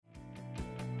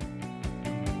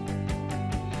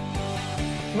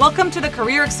Welcome to the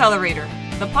Career Accelerator,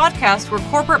 the podcast where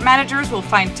corporate managers will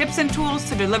find tips and tools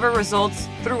to deliver results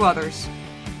through others.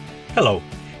 Hello.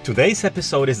 Today's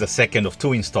episode is the second of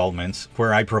two installments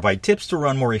where I provide tips to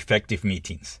run more effective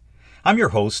meetings. I'm your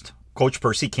host, Coach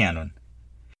Percy Cannon.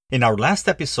 In our last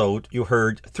episode, you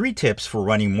heard 3 tips for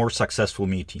running more successful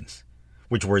meetings,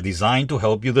 which were designed to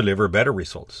help you deliver better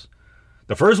results.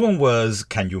 The first one was,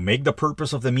 can you make the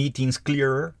purpose of the meetings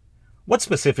clearer? What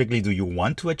specifically do you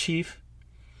want to achieve?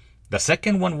 The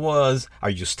second one was, are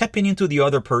you stepping into the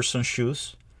other person's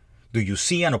shoes? Do you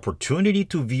see an opportunity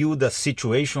to view the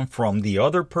situation from the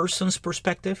other person's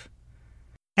perspective?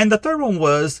 And the third one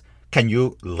was, can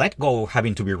you let go of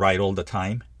having to be right all the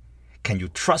time? Can you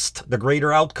trust the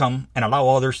greater outcome and allow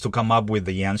others to come up with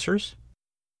the answers?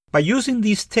 By using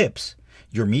these tips,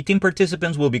 your meeting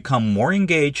participants will become more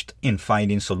engaged in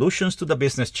finding solutions to the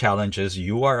business challenges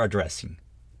you are addressing.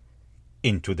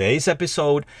 In today's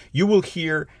episode, you will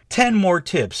hear 10 more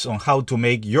tips on how to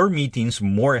make your meetings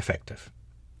more effective.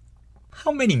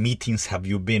 How many meetings have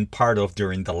you been part of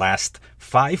during the last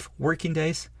 5 working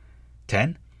days?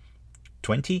 10?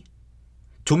 20?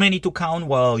 Too many to count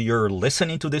while you're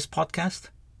listening to this podcast?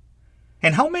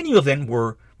 And how many of them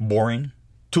were boring,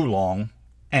 too long,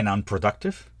 and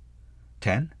unproductive?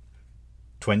 10?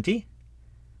 20?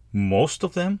 Most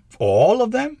of them? All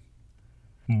of them?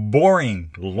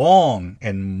 Boring, long,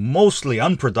 and mostly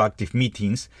unproductive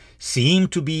meetings seem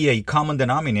to be a common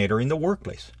denominator in the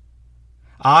workplace.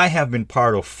 I have been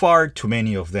part of far too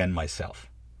many of them myself.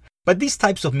 But these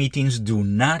types of meetings do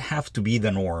not have to be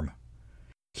the norm.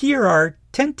 Here are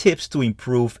 10 tips to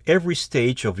improve every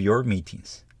stage of your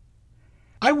meetings.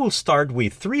 I will start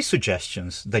with 3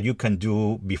 suggestions that you can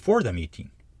do before the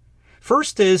meeting.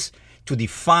 First is to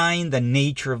define the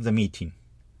nature of the meeting.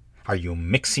 Are you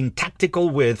mixing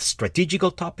tactical with strategical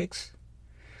topics?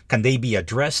 Can they be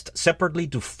addressed separately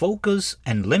to focus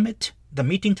and limit the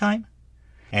meeting time?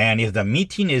 And if the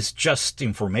meeting is just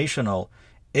informational,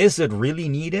 is it really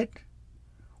needed?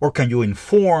 Or can you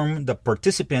inform the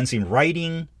participants in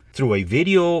writing through a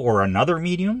video or another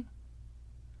medium?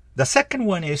 The second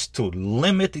one is to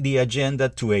limit the agenda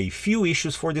to a few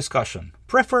issues for discussion,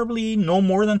 preferably no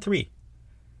more than 3.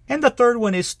 And the third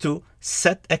one is to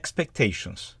set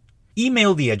expectations.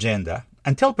 Email the agenda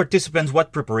and tell participants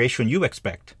what preparation you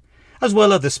expect, as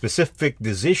well as the specific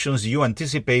decisions you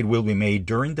anticipate will be made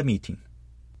during the meeting.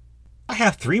 I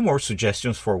have 3 more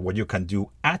suggestions for what you can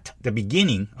do at the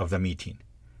beginning of the meeting.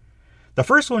 The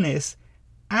first one is,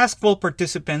 ask all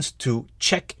participants to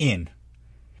check in.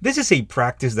 This is a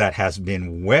practice that has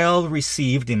been well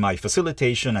received in my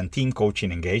facilitation and team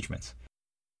coaching engagements.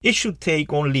 It should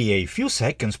take only a few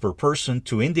seconds per person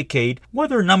to indicate what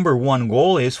their number 1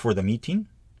 goal is for the meeting,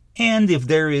 and if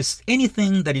there is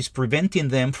anything that is preventing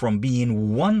them from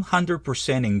being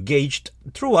 100% engaged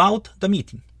throughout the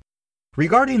meeting.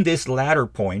 Regarding this latter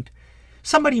point,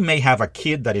 somebody may have a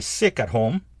kid that is sick at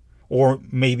home, or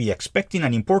may be expecting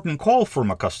an important call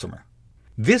from a customer.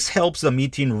 This helps the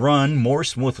meeting run more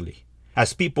smoothly,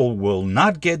 as people will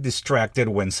not get distracted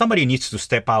when somebody needs to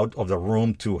step out of the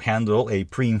room to handle a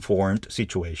pre-informed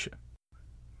situation.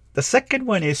 The second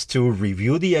one is to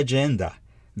review the agenda,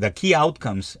 the key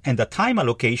outcomes, and the time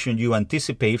allocation you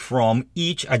anticipate from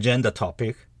each agenda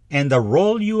topic, and the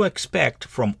role you expect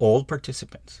from all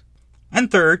participants.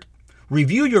 And third,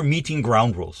 review your meeting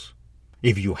ground rules.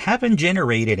 If you haven't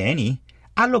generated any,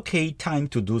 allocate time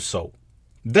to do so.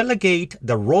 Delegate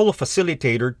the role of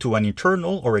facilitator to an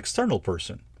internal or external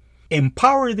person.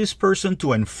 Empower this person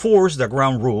to enforce the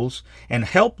ground rules and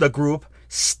help the group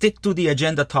stick to the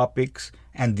agenda topics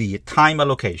and the time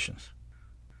allocations.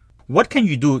 What can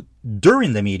you do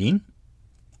during the meeting?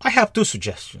 I have 2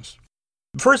 suggestions.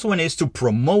 The first one is to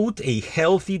promote a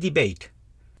healthy debate.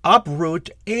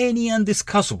 Uproot any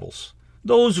undiscussables.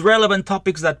 Those relevant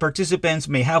topics that participants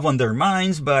may have on their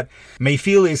minds but may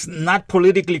feel is not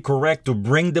politically correct to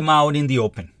bring them out in the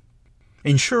open.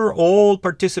 Ensure all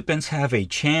participants have a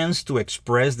chance to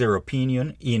express their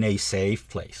opinion in a safe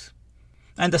place.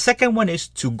 And the second one is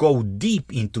to go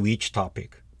deep into each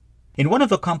topic. In one of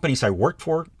the companies I worked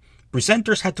for,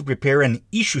 presenters had to prepare an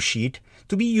issue sheet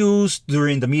to be used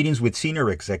during the meetings with senior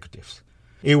executives.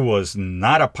 It was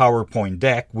not a PowerPoint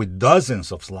deck with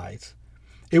dozens of slides.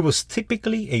 It was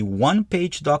typically a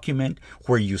 1-page document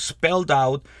where you spelled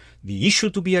out the issue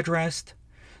to be addressed,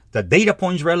 the data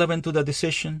points relevant to the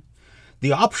decision,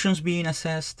 the options being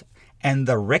assessed, and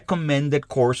the recommended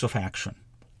course of action.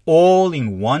 All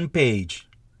in 1 page,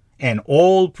 and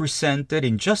all presented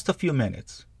in just a few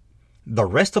minutes. The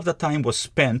rest of the time was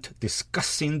spent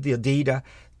discussing the data,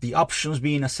 the options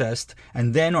being assessed,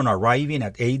 and then on arriving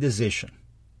at a decision.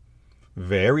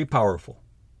 Very powerful.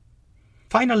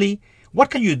 Finally, what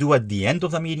can you do at the end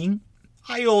of the meeting?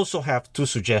 I also have 2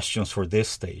 suggestions for this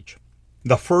stage.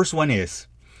 The first one is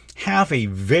have a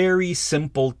very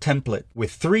simple template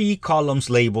with 3 columns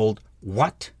labeled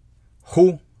what,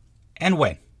 who, and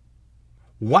when.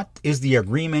 What is the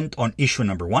agreement on issue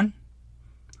number 1?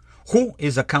 Who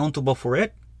is accountable for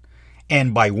it?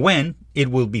 And by when it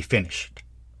will be finished.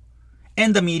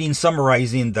 End the meeting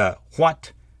summarizing the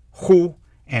what, who,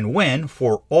 and when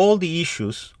for all the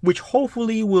issues, which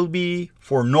hopefully will be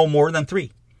for no more than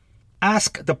 3.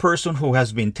 Ask the person who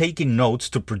has been taking notes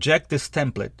to project this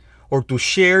template or to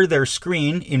share their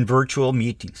screen in virtual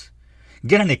meetings.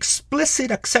 Get an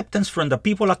explicit acceptance from the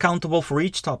people accountable for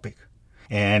each topic.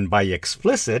 And by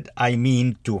explicit, I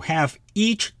mean to have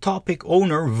each topic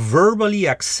owner verbally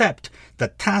accept the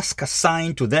task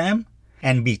assigned to them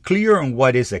and be clear on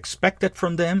what is expected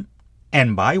from them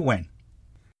and by when.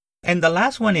 And the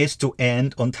last one is to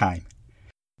end on time.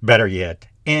 Better yet,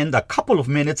 end a couple of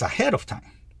minutes ahead of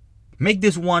time. Make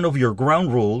this one of your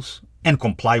ground rules and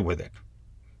comply with it.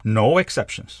 No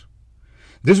exceptions.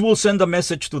 This will send a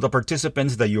message to the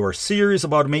participants that you are serious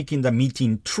about making the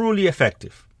meeting truly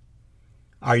effective.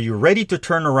 Are you ready to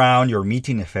turn around your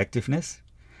meeting effectiveness?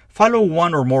 Follow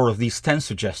one or more of these 10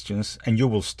 suggestions and you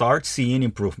will start seeing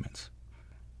improvements.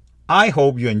 I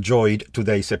hope you enjoyed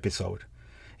today's episode.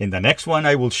 In the next one,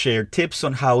 I will share tips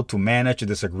on how to manage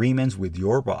disagreements with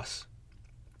your boss.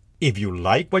 If you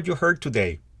like what you heard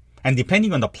today, and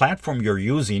depending on the platform you're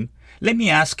using, let me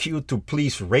ask you to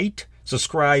please rate,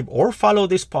 subscribe, or follow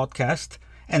this podcast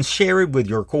and share it with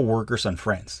your coworkers and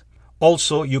friends.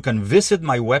 Also, you can visit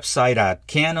my website at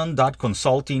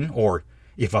canon.consulting or,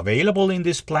 if available in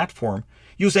this platform,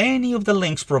 use any of the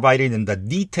links provided in the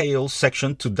details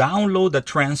section to download the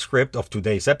transcript of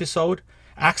today's episode,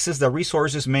 access the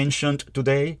resources mentioned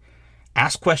today,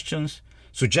 ask questions,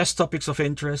 suggest topics of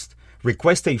interest,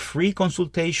 request a free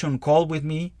consultation call with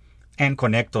me, and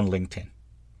connect on LinkedIn.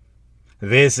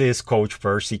 This is Coach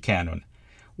Percy Cannon,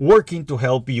 working to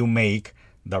help you make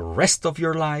the rest of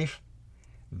your life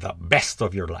the best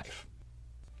of your life.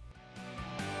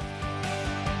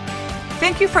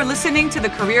 Thank you for listening to the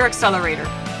Career Accelerator,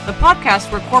 the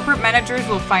podcast where corporate managers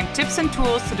will find tips and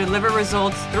tools to deliver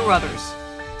results through others.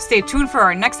 Stay tuned for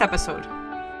our next episode.